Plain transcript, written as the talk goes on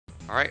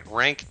Alright,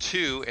 rank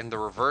 2 in the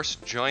reverse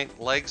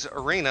joint legs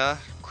arena,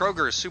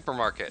 Kroeger's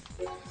supermarket.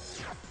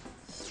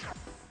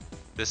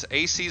 This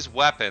AC's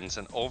weapons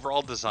and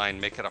overall design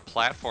make it a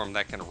platform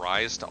that can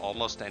rise to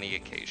almost any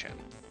occasion.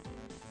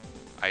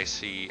 I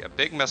see a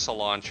big missile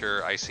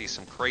launcher, I see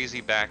some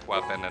crazy back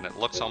weapon, and it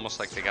looks almost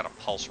like they got a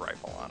pulse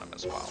rifle on them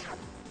as well.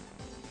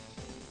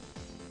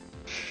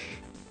 Let's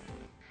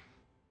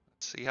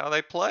see how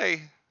they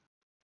play.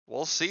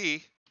 We'll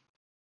see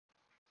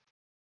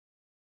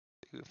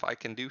if I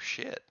can do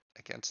shit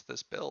against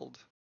this build.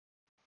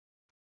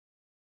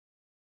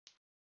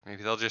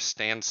 Maybe they'll just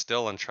stand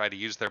still and try to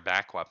use their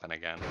back weapon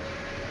again.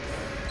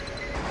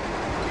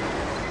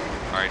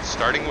 Alright,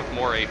 starting with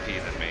more AP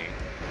than me.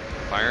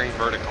 Firing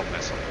vertical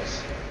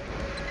missiles.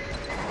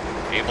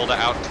 Able to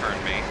outturn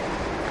me.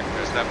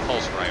 There's that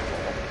pulse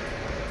rifle.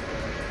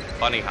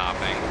 Bunny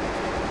hopping.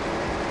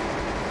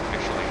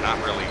 Actually, not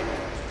really.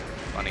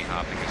 Bunny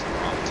hopping is the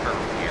wrong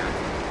term here.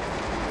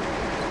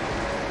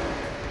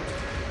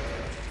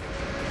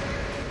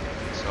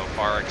 So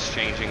far,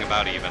 exchanging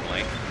about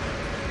evenly.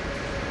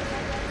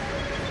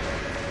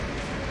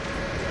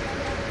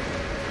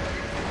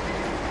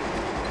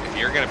 If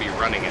you're going to be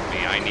running at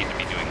me, I need to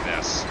be doing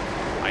this.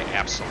 I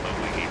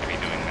absolutely need to be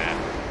doing that.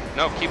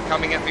 No, keep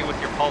coming at me with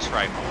your pulse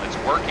rifle. It's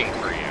working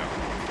for you.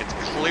 It's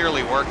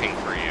clearly working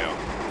for you.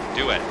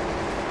 Do it.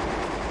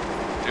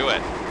 Do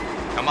it.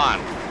 Come on.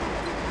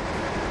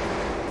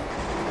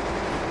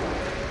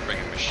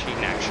 Friggin' machine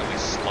actually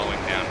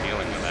slowing down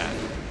dealing with that.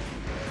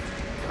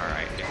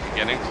 Alright, if you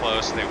get in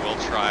close, they will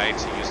try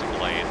to use a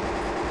blade.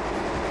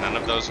 None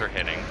of those are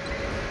hitting,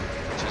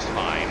 which is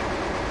fine.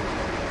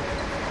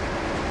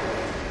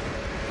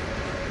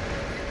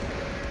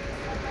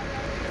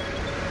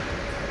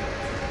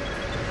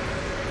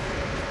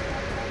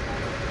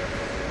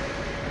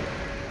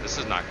 This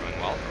is not going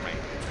well for me.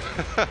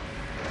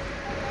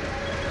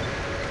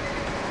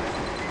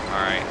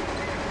 Alright.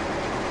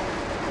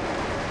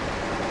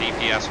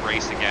 DPS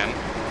race again.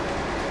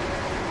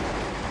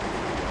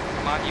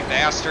 Come on, you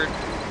bastard.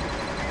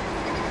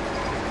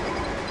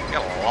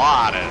 Got a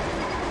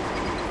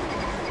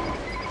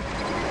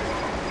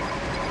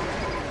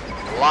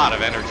lot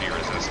of energy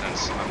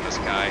resistance on this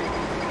guy.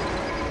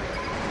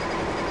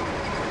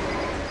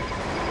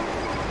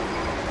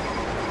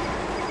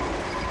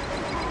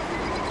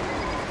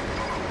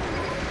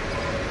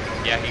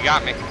 Yeah, he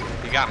got me.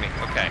 He got me.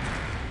 Okay.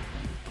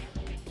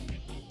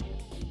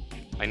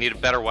 I need a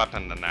better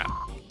weapon than that.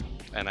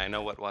 And I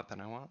know what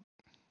weapon I want.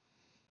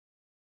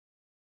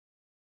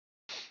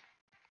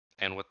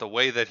 And with the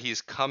way that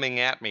he's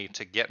coming at me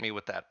to get me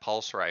with that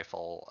pulse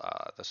rifle,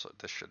 this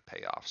should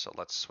pay off. So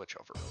let's switch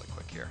over really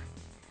quick here.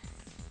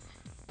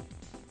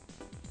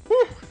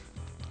 Woo!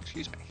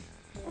 Excuse me.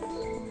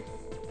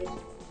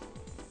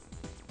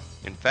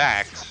 In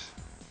fact,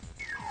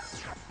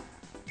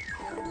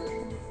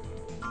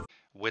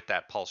 with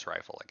that pulse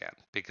rifle again,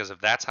 because if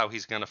that's how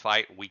he's going to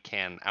fight, we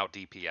can out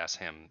DPS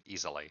him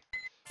easily.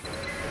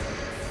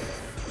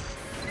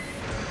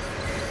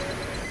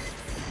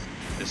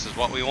 This is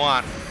what we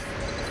want.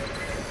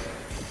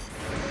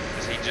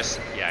 He just,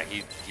 yeah,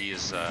 he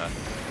is, where'd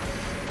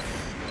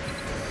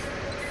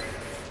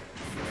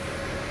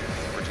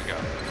you go?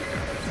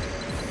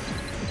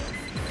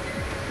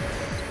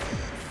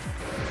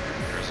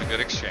 There's a good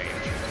exchange.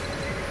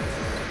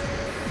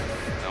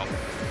 Nope.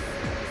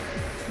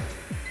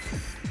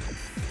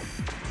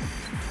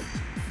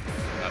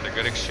 Another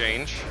good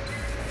exchange.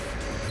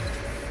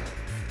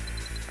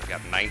 I've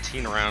got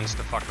 19 rounds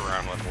to fuck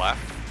around with left.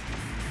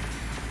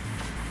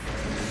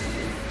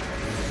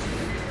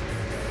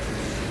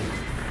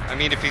 I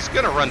mean, if he's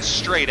gonna run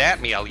straight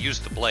at me, I'll use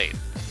the blade.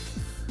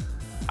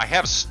 I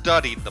have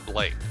studied the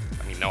blade.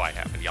 I mean, no I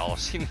haven't. Y'all have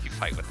seen me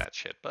fight with that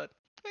shit, but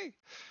hey.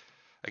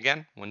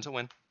 Again, win's a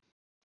win.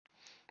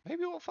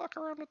 Maybe we'll fuck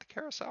around with the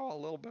carousel a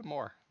little bit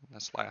more in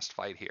this last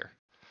fight here.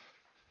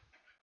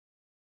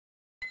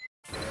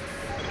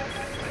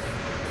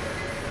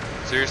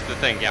 So here's the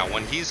thing, yeah,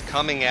 when he's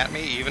coming at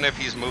me, even if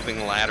he's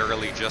moving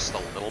laterally just a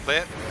little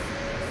bit,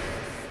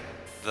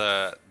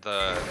 the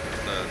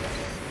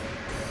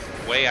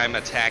way I'm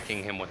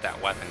attacking him with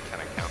that weapon can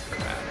account for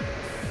that.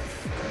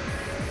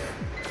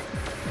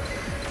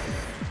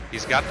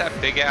 He's got that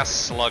big ass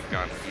slug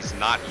gun he's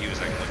not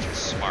using, which is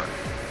smart.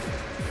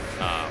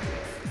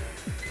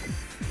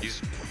 He's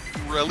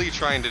really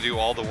trying to do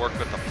all the work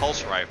with the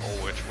pulse rifle,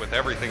 which with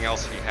everything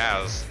else he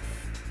has,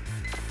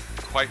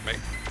 quite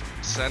makes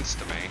sense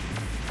to me.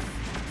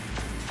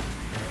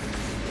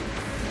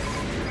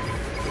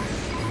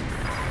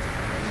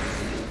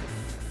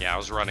 Yeah, I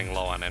was running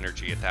low on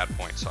energy at that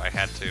point, so I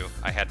had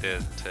to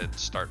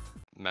start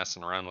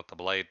messing around with the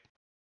blade.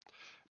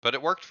 But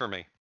it worked for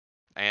me.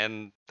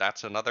 And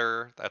that's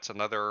another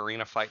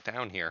arena fight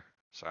down here.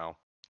 So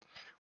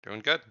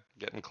doing good.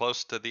 Getting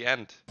close to the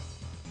end.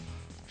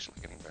 Actually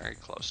getting very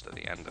close to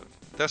the end of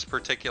this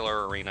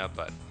particular arena,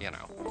 but you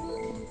know.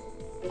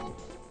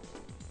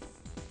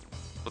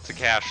 What's the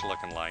cash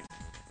looking like?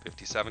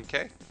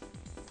 57K?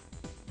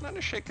 Not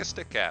to shake a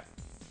stick at.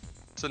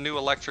 It's a new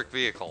electric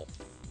vehicle.